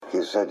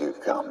You said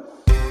you'd come.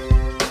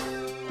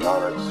 Now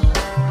let's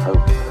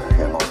hope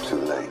you're not too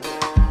late.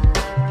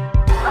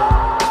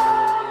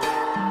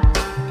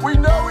 We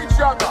know each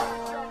other.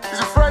 He's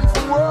a friend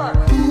from work.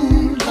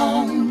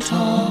 Long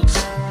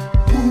talks.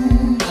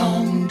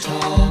 Long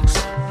talks.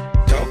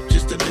 Talk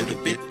just a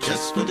little bit,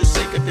 just for the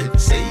sake of it.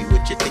 Say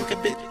what you think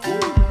of it.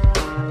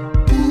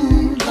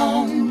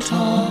 Long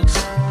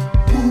talks.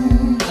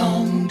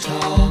 Long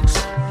talks.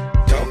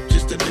 Talk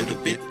just a little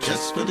bit,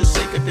 just for the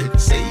sake of it.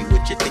 Say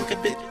what you think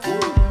of it.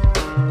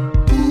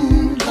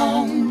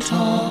 Long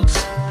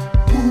talks.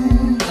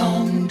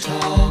 Long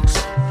talks.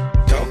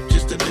 Talk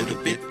just a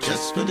little bit,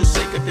 just for the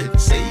sake of it.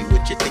 Say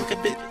what you think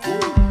of it.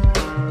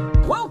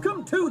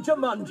 Welcome to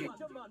Jumanji.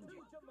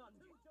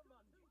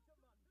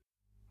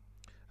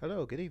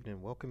 Hello, good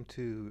evening. Welcome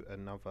to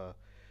another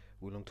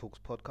Wulong Talks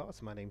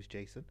podcast. My name's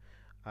Jason,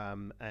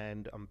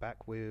 and I'm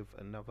back with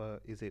another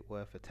Is It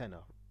Worth a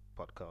Tenner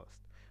podcast.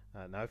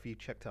 Now, if you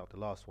checked out the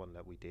last one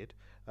that we did,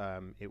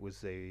 it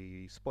was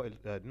a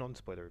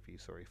non-spoiler review,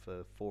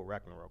 for Thor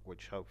Ragnarok,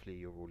 which hopefully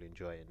you're all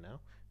enjoying now,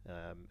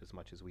 as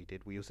much as we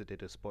did. We also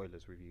did a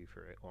spoilers review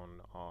for it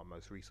on our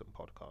most recent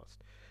podcast.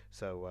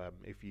 So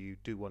if you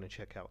do want to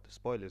check out the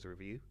spoilers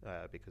review,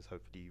 because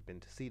hopefully you've been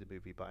to see the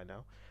movie by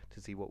now,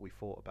 to see what we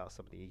thought about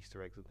some of the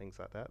Easter eggs and things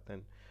like that,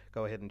 then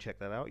go ahead and check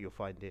that out. You'll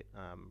find it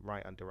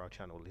right under our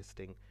channel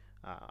listing,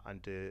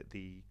 under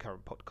the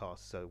current podcast.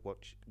 So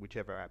watch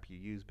whichever app you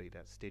use, be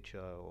that Stitcher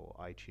or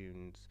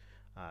iTunes,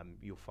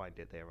 you'll find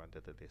it there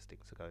under the listing,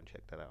 so go and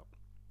check that out.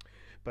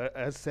 But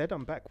as said,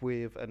 I'm back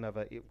with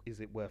another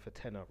Is It Worth a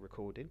Tenner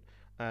recording.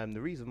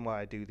 The reason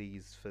why I do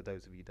these, for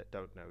those of you that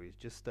don't know, is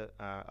just that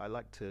I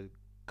like to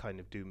kind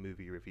of do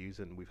movie reviews,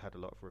 and we've had a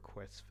lot of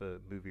requests for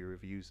movie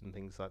reviews and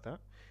things like that.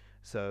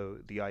 So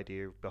the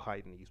idea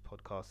behind these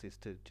podcasts is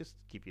to just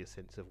give you a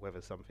sense of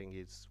whether something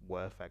is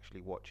worth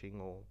actually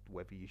watching or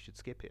whether you should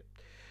skip it.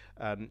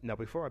 Now,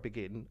 before I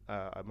begin,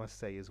 I must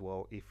say as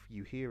well, if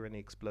you hear any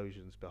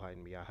explosions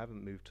behind me, I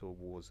haven't moved to a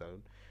war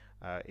zone.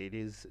 It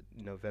is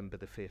November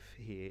the 5th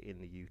here in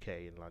the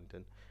UK, in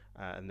London.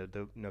 And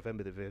the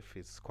November the 5th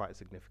is quite a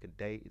significant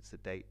date. It's a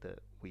date that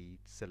we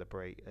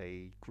celebrate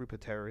a group of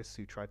terrorists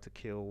who tried to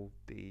kill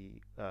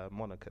the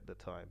monarch at the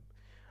time.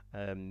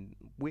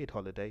 Weird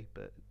holiday,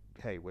 but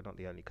hey, we're not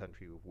the only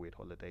country with weird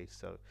holidays.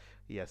 So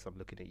yes, I'm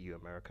looking at you,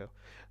 America.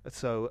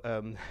 So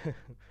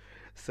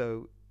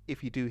so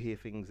if you do hear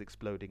things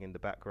exploding in the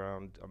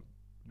background, I'm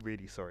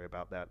really sorry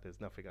about that. There's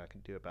nothing I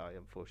can do about it,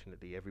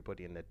 unfortunately.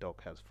 Everybody and their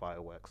dog has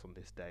fireworks on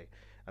this day,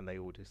 and they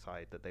all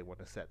decide that they want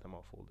to set them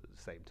off all at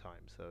the same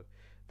time. So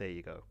there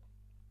you go.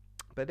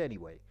 But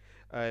anyway,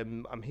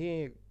 I'm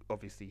here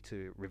obviously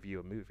to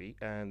review a movie,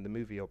 and the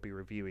movie I'll be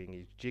reviewing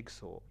is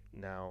Jigsaw.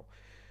 Now,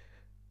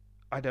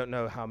 I don't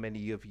know how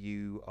many of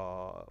you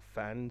are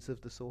fans of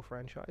the Saw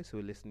franchise who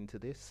are listening to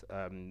this.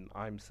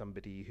 I'm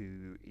somebody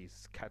who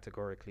is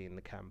categorically in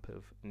the camp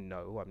of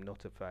no, I'm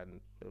not a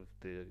fan of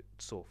the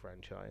Saw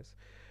franchise.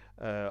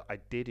 I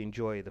did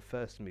enjoy the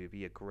first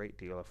movie a great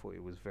deal. I thought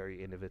it was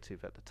very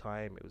innovative at the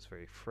time. It was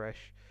very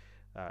fresh.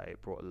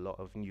 It brought a lot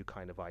of new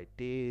kind of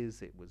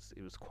ideas. It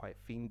was quite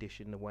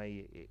fiendish in the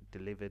way it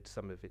delivered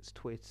some of its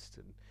twists,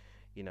 and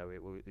you know,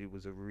 it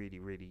was a really,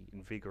 really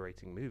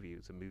invigorating movie. It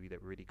was a movie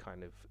that really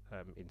kind of,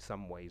 in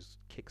some ways,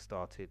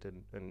 kickstarted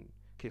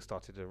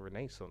a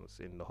renaissance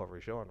in the horror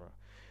genre.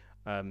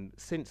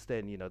 Since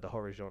then, you know, the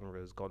horror genre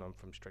has gone on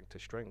from strength to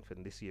strength,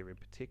 and this year in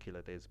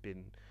particular, there's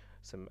been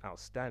some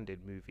outstanding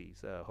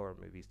movies, horror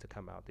movies, to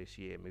come out this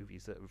year.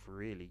 Movies that have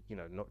really, you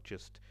know, not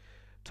just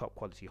top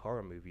quality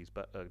horror movies,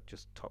 but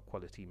just top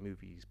quality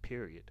movies,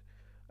 period.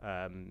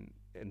 And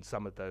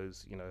some of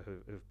those, you know,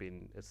 have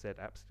been, as said,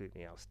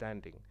 absolutely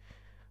outstanding.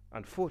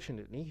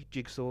 Unfortunately,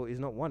 Jigsaw is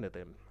not one of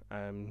them.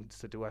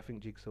 So do I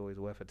think Jigsaw is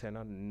worth a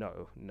tenner?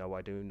 No,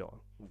 I do not.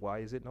 Why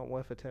is it not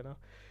worth a tenner?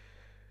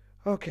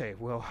 Okay,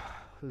 well,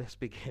 let's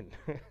begin.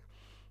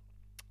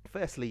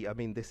 Firstly, I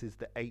mean, this is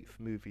the 8th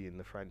movie in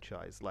the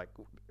franchise. Like,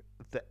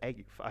 the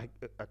 8th.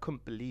 I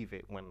couldn't believe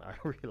it when I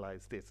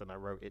realized this and I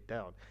wrote it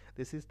down.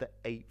 This is the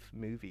 8th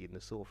movie in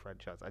the Saw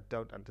franchise. I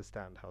don't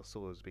understand how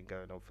Saw has been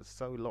going on for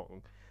so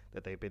long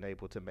that they've been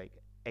able to make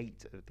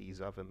 8 of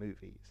these other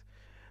movies.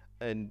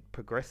 And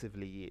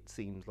progressively, it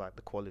seems like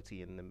the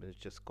quality in them has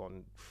just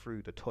gone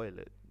through the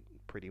toilet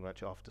pretty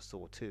much after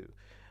Saw 2.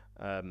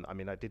 I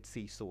mean, I did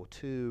see Saw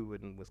 2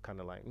 and was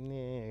kind of like,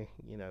 nah,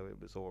 you know, it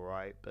was all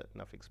right, but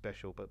nothing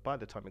special. But by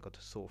the time it got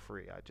to Saw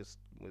 3,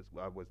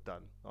 I was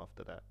done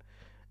after that.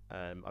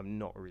 I'm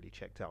not really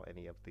checked out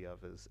any of the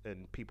others.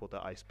 And people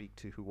that I speak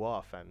to who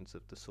are fans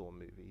of the Saw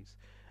movies,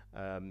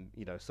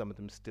 you know, some of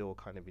them still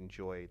kind of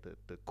enjoy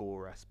the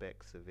gore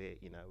aspects of it,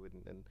 you know,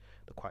 and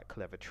the quite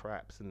clever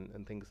traps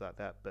and things like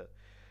that, but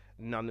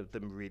none of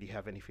them really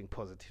have anything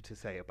positive to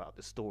say about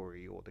the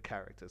story or the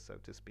character, so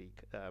to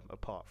speak,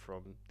 apart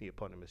from the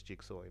eponymous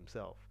Jigsaw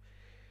himself.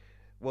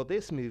 Well,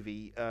 this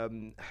movie,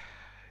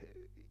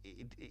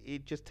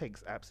 it just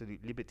takes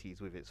absolute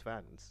liberties with its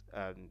fans,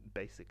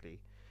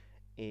 basically.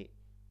 It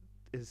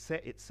has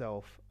set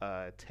itself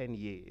 10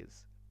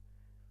 years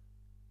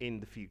in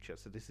the future.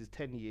 So this is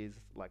 10 years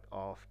like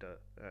after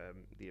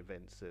the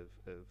events of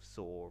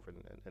Saw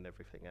and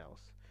everything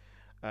else.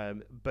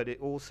 But it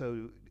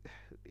also,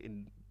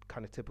 in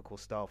kind of typical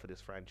style for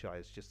this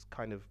franchise, just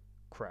kind of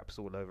craps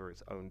all over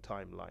its own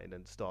timeline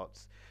and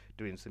starts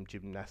doing some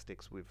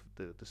gymnastics with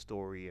the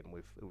story and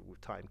with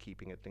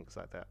timekeeping and things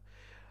like that,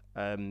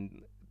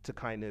 to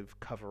kind of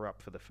cover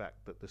up for the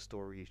fact that the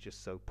story is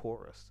just so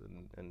porous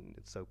and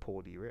it's so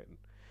poorly written.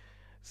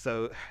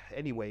 So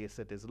anyway, it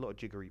said there's a lot of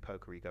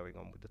jiggery-pokery going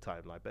on with the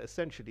timeline, but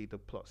essentially the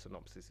plot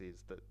synopsis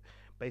is that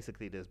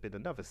basically there's been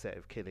another set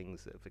of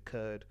killings that have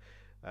occurred.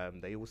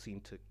 They all seem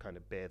to kind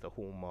of bear the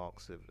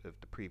hallmarks of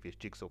the previous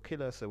Jigsaw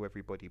killer, so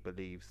everybody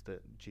believes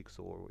that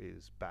Jigsaw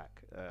is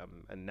back.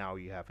 And now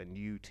you have a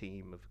new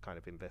team of kind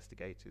of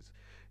investigators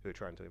who are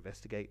trying to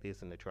investigate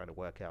this, and they're trying to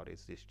work out,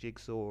 is this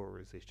Jigsaw or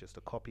is this just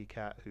a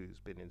copycat who's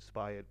been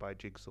inspired by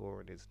Jigsaw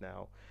and is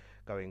now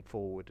going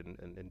forward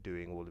and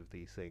doing all of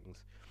these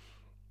things.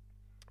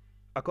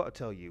 I got to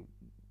tell you,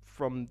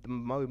 from the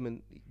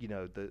moment, you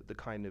know, the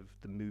kind of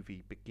the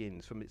movie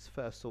begins, from its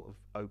first sort of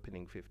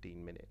opening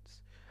 15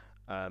 minutes,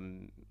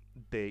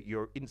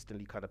 you're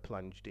instantly kind of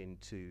plunged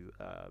into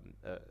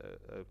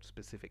a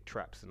specific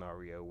trap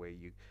scenario where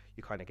you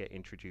kind of get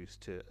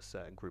introduced to a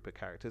certain group of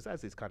characters,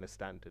 as is kind of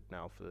standard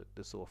now for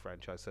the Saw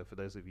franchise. So for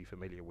those of you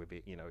familiar with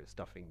it, you know, it's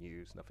nothing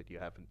new, it's nothing you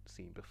haven't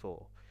seen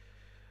before.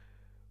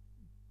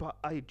 But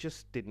I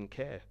just didn't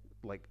care,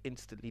 like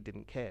instantly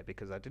didn't care,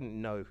 because I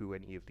didn't know who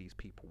any of these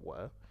people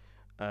were.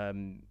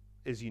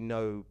 As you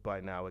know by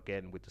now,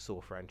 again, with the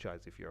Saw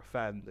franchise, if you're a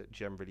fan, that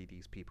generally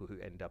these people who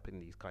end up in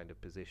these kind of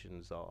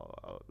positions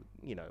are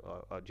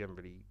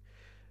generally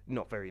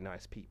not very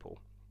nice people,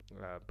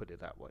 put it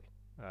that way.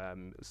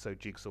 So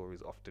Jigsaw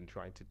is often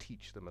trying to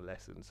teach them a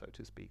lesson, so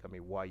to speak. I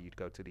mean, why you'd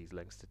go to these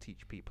lengths to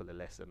teach people a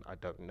lesson, I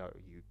don't know.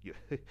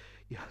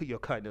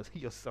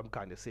 You're some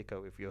kind of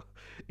sicko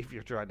if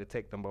you're trying to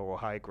take the moral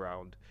high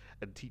ground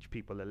and teach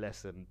people a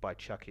lesson by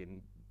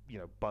chucking, you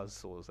know,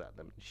 buzzsaws at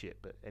them and shit.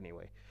 But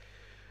anyway,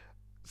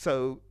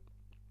 so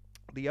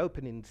the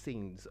opening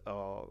scenes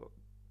are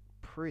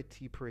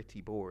pretty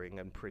boring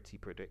and pretty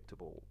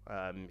predictable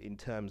in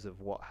terms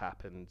of what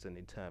happens and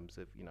in terms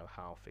of, you know,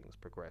 how things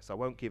progress. I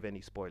won't give any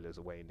spoilers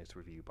away in this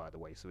review, by the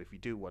way, so if you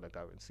do want to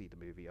go and see the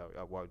movie,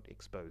 I won't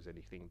expose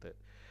anything that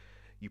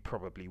you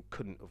probably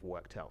couldn't have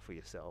worked out for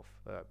yourself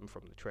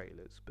from the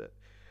trailers. But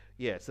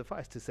yeah,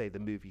 suffice to say, the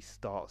movie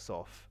starts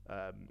off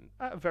at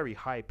a very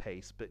high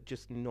pace, but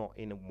just not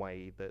in a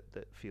way that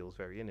feels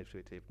very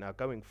innovative. Now,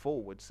 going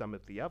forward, some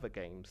of the other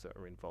games that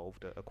are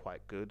involved are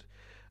quite good.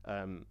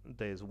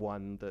 There's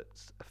one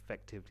that's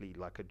effectively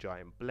like a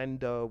giant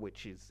blender,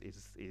 which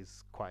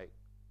is quite,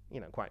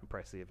 you know, quite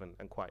impressive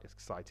and quite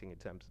exciting in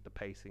terms of the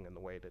pacing and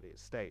the way that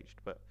it's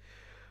staged. But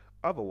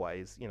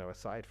otherwise, you know,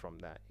 aside from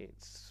that,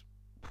 it's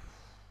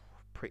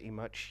pretty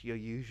much your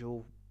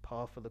usual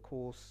par for the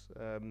course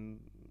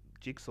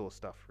Jigsaw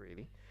stuff,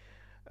 really.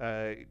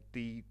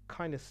 The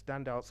kind of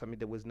standouts, I mean,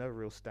 there was no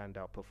real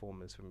standout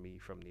performance from me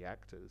from the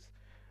actors.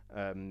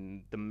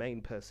 The main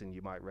person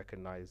you might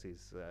recognize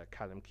is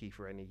Callum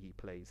Kiefereni. He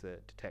plays a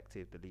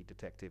detective, the lead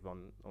detective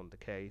on the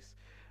case.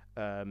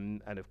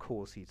 And of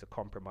course, he's a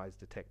compromised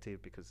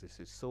detective because this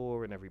is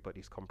Saw and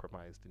everybody's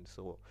compromised in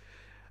Saw.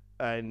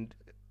 And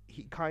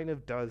he kind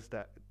of does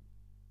that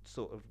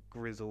sort of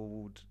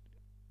grizzled,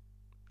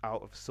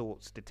 out of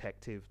sorts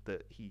detective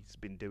that he's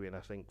been doing,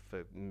 I think,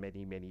 for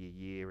many a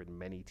year in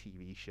many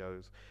TV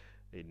shows,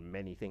 in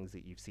many things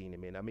that you've seen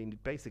him in. I mean,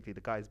 basically,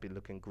 the guy's been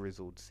looking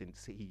grizzled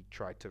since he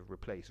tried to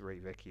replace Ray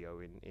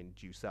Vecchio in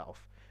Due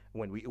South,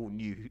 when we all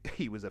knew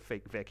he was a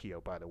fake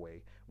Vecchio, by the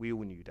way. We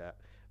all knew that.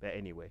 But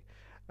anyway,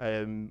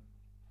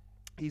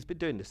 he's been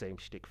doing the same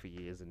shtick for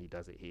years, and he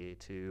does it here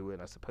too,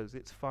 and I suppose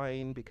it's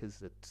fine because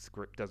the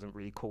script doesn't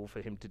really call for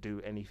him to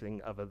do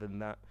anything other than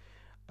that.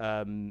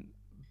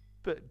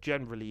 But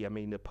generally, I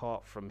mean,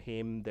 apart from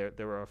him, there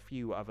are a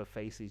few other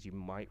faces you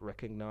might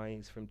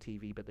recognize from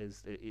TV, but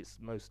it's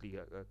mostly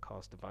a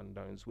cast of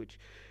unknowns, which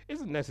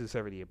isn't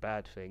necessarily a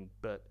bad thing,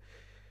 but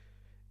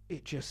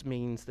it just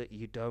means that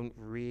you don't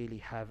really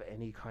have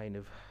any kind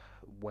of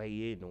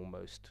way in,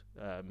 almost,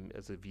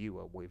 as a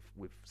viewer with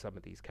some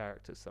of these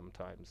characters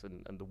sometimes,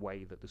 and the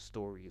way that the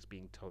story is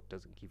being told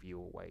doesn't give you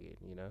a way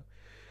in, you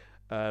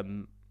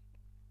know?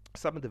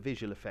 Some of the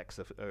visual effects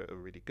are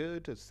really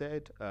good, as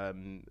said.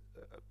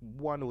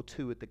 One or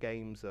two of the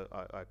games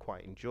I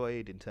quite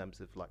enjoyed in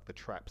terms of like the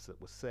traps that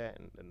were set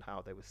and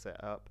how they were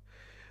set up.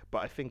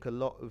 But I think a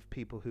lot of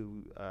people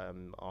who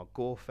are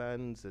gore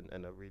fans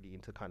and are really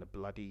into kind of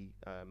bloody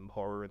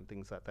horror and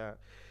things like that,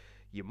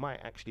 you might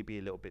actually be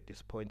a little bit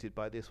disappointed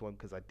by this one,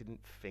 because I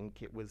didn't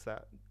think it was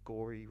that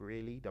gory,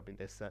 really. I mean,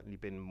 there's certainly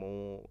been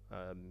more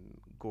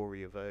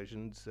gorier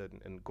versions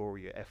and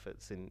gorier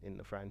efforts in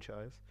the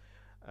franchise.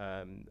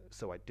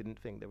 So I didn't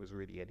think there was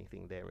really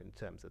anything there in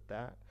terms of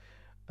that.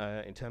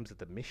 In terms of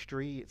the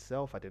mystery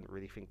itself, I didn't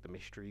really think the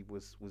mystery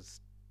was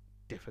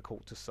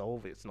difficult to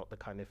solve. It's not the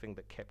kind of thing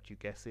that kept you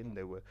guessing.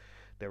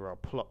 There are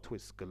plot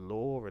twists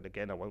galore, and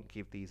again, I won't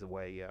give these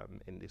away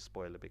in this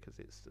spoiler because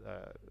it's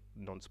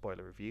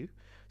non-spoiler review,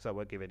 so I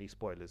won't give any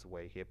spoilers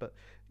away here. But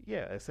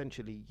yeah,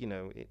 essentially,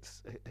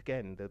 it's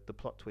again the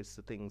plot twists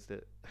are things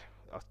that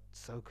are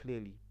so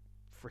clearly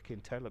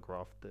freaking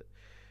telegraphed that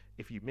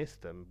if you miss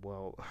them,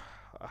 well,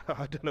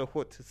 I don't know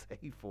what to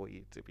say for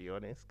you, to be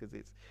honest, because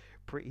it's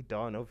pretty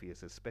darn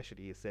obvious,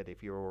 especially, as said,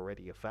 if you're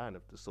already a fan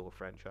of the Saw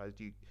franchise,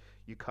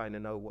 you kind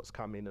of know what's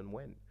coming and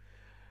when.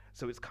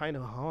 So it's kind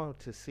of hard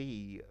to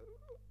see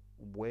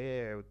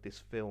where this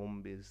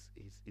film is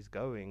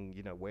going,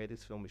 where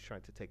this film is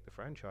trying to take the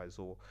franchise,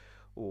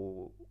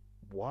 or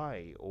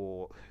why,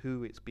 or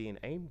who it's being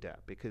aimed at,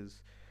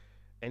 because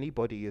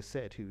anybody has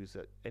said who's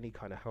any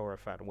kind of horror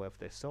fan worth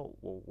their salt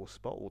will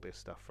spot all this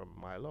stuff from a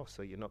mile off.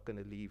 So you're not going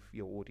to leave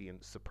your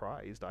audience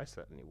surprised. I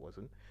certainly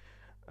wasn't.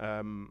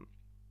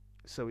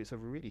 So it's a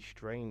really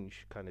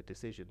strange kind of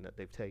decision that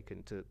they've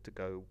taken to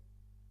go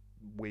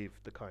with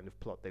the kind of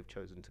plot they've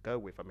chosen to go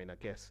with. I mean, I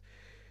guess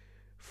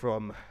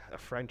from a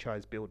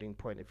franchise building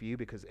point of view,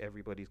 because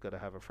everybody's got to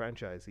have a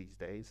franchise these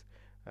days,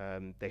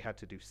 they had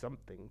to do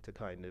something to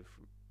kind of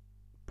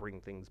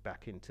bring things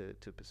back into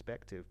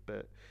perspective.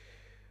 But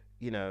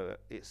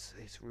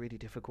it's really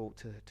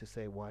difficult to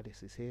say why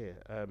this is here.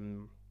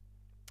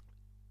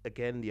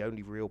 Again, the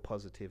only real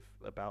positive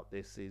about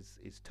this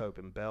is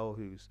Tobin Bell,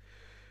 who's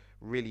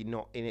really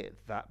not in it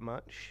that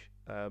much,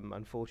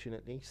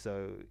 unfortunately.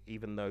 So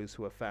even those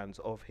who are fans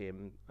of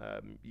him,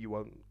 you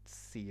won't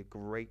see a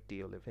great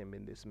deal of him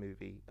in this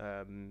movie.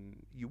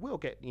 You will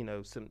get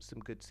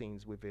some good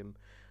scenes with him,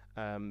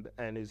 and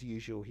as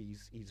usual,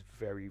 he's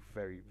very,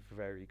 very,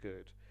 very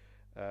good.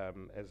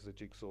 As a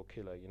Jigsaw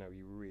killer,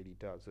 he really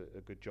does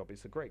a good job.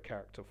 It's a great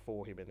character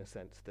for him in the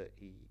sense that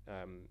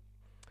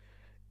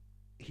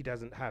he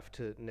doesn't have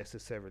to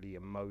necessarily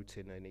emote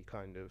in any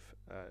kind of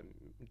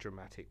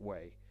dramatic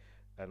way,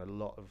 and a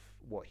lot of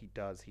what he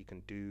does, he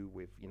can do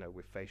with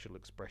with facial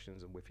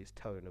expressions and with his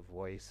tone of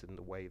voice and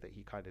the way that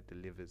he kind of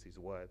delivers his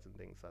words and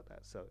things like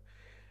that. So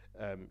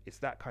it's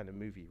that kind of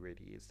movie,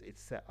 really.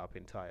 It's set up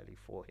entirely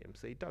for him,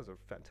 so he does a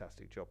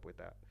fantastic job with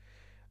that.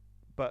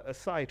 But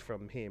aside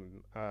from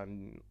him,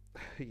 I'm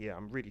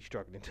really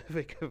struggling to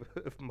think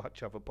of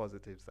much other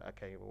positives that I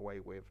came away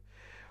with.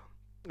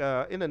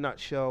 In a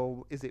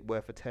nutshell, is it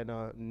worth a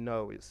tenner?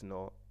 No, it's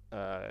not.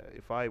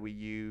 If I were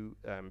you,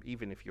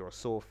 even if you're a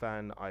Saw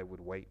fan, I would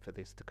wait for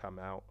this to come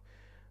out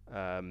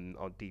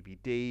on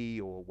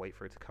DVD, or wait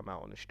for it to come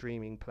out on a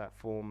streaming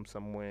platform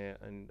somewhere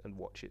and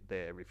watch it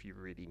there if you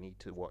really need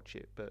to watch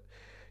it. But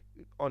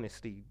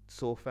honestly,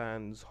 Saw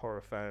fans,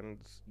 horror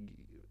fans,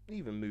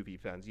 even movie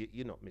fans,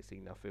 you're not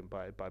missing nothing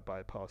by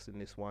bypassing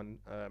this one.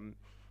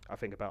 I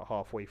think about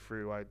halfway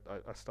through, I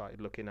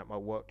started looking at my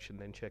watch and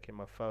then checking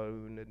my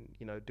phone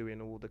and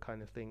doing all the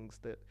kind of things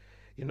that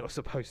you're not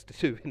supposed to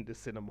do in the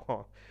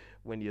cinema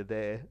when you're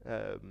there.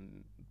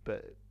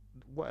 But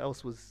what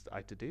else was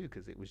I to do?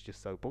 Because it was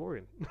just so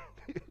boring,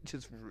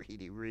 just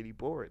really, really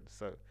boring.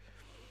 So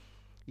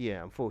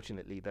yeah,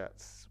 unfortunately,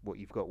 that's what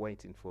you've got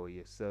waiting for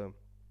you. So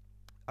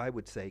I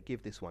would say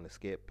give this one a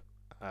skip.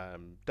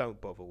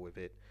 Don't bother with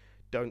it.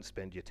 Don't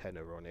spend your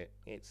tenner on it.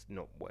 It's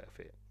not worth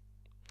it.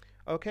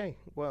 Okay,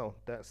 well,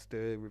 that's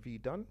the review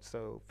done.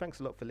 So thanks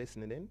a lot for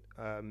listening in.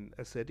 As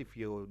I said, if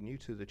you're new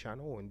to the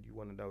channel and you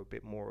want to know a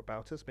bit more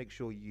about us, make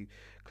sure you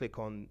click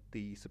on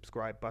the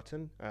subscribe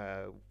button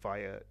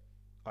via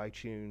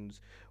iTunes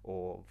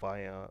or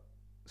via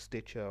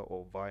Stitcher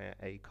or via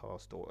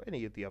Acast or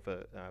any of the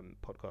other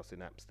podcasting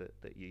apps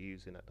that you're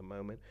using at the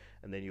moment,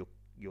 and then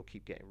you'll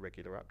keep getting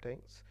regular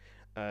updates.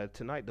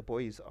 Tonight, the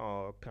boys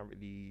are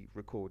currently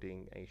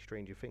recording a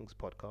Stranger Things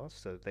podcast,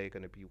 so they're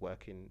going to be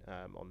working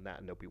on that,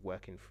 and they'll be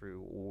working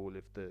through all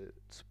of the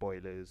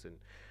spoilers and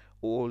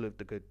all of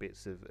the good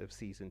bits of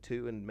season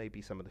 2, and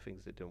maybe some of the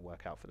things that didn't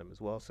work out for them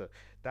as well. So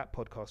that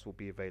podcast will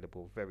be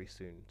available very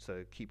soon,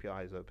 so keep your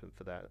eyes open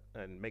for that,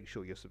 and make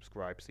sure you're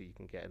subscribed so you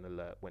can get an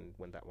alert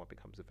when that one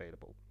becomes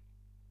available.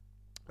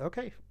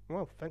 Okay,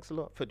 well, thanks a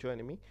lot for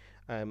joining me.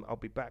 I'll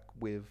be back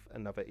with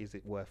another Is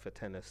It Worth a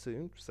Tenner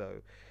soon, so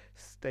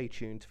stay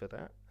tuned for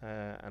that,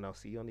 and I'll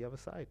see you on the other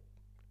side.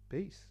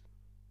 Peace.